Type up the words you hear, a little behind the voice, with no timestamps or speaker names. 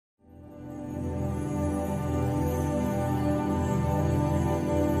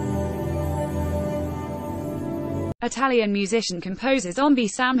Italian musician-composer Zombie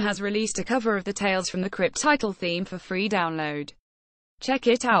Sam has released a cover of the Tales from the Crypt title theme for free download. Check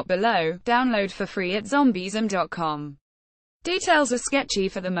it out below. Download for free at zombiesam.com. Details are sketchy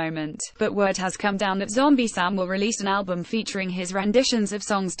for the moment, but word has come down that Zombie Sam will release an album featuring his renditions of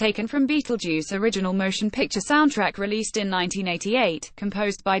songs taken from Beetlejuice's original motion picture soundtrack released in 1988,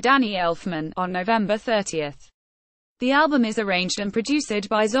 composed by Danny Elfman, on November 30th. The album is arranged and produced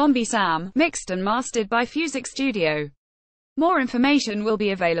by Zombie Sam, mixed and mastered by Fusic Studio. More information will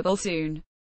be available soon.